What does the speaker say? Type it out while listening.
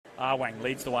Awang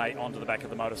leads the way onto the back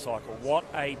of the motorcycle. What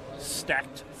a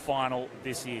stacked final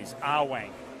this is.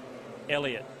 Awang,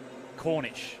 Elliott,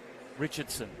 Cornish,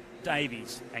 Richardson,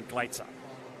 Davies and Glaetzer.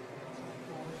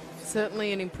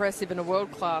 Certainly an impressive and a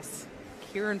world-class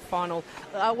keirin final.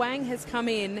 Awang has come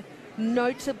in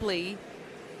notably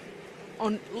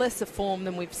on lesser form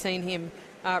than we've seen him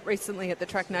recently at the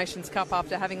Track Nations Cup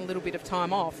after having a little bit of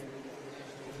time off.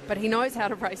 But he knows how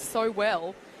to race so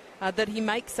well that he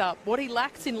makes up what he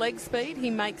lacks in leg speed, he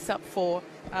makes up for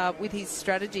with his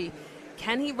strategy.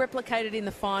 Can he replicate it in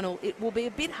the final? It will be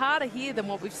a bit harder here than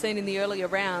what we've seen in the earlier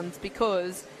rounds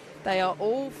because they are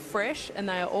all fresh and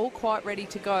they are all quite ready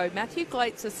to go. Matthew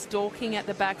Glaetzer stalking at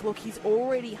the back. Look, he's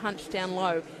already hunched down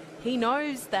low. He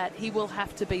knows that he will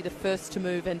have to be the first to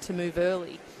move and to move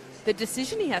early. The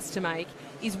decision he has to make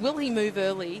is, will he move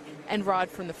early and ride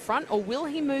from the front, or will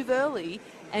he move early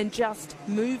and just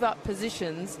move up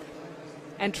positions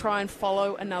and try and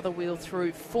follow another wheel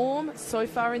through? Form so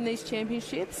far in these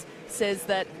championships says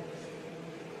that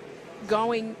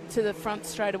going to the front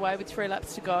straight away with 3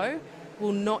 laps to go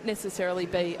will not necessarily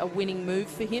be a winning move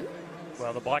for him.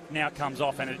 Well, the bike now comes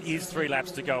off and it is 3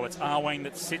 laps to go. It's Awang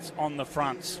that sits on the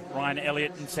front. Ryan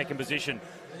Elliott in second position.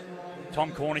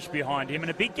 Tom Cornish behind him,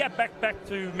 and a big gap back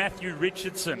to Matthew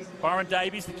Richardson. Byron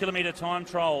Davies, the kilometre time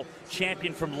trial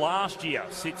champion from last year,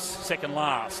 sits second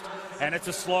last. And it's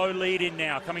a slow lead in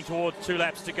now, coming towards 2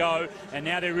 laps to go, and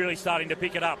now they're really starting to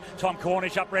pick it up. Tom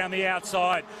Cornish up round the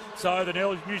outside, so the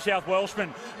New South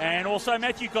Welshman, and also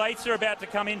Matthew Glaetzer about to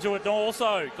come into it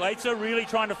also. Glaetzer really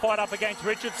trying to fight up against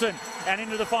Richardson, and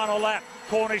into the final lap.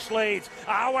 Cornish leads.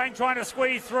 Awang trying to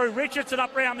squeeze through. Richardson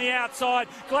up round the outside.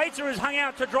 Glaetzer is hung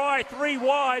out to dry, 3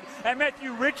 wide, and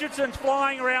Matthew Richardson's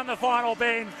flying around the final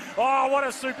bend. Oh, what a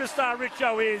superstar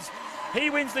Richo is. He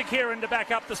wins the keirin to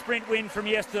back up the sprint win from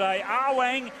yesterday.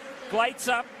 Awang,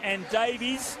 Glaetzer and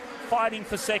Davies fighting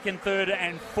for second, third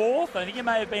and fourth. I think it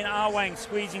may have been Awang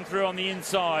squeezing through on the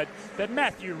inside, but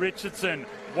Matthew Richardson,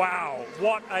 wow,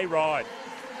 what a ride.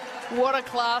 What a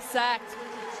class act.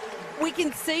 We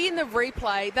can see in the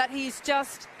replay that he's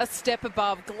just a step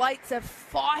above. Glaetzer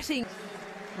fighting.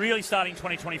 Really starting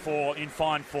 2024 in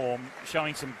fine form,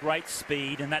 showing some great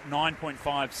speed, and that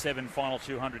 9.57 final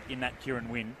 200 in that keirin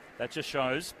win. That just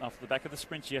shows, off the back of the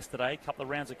sprints yesterday, a couple of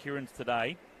rounds of keirins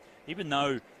today, even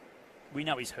though we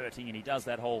know he's hurting and he does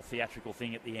that whole theatrical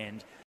thing at the end,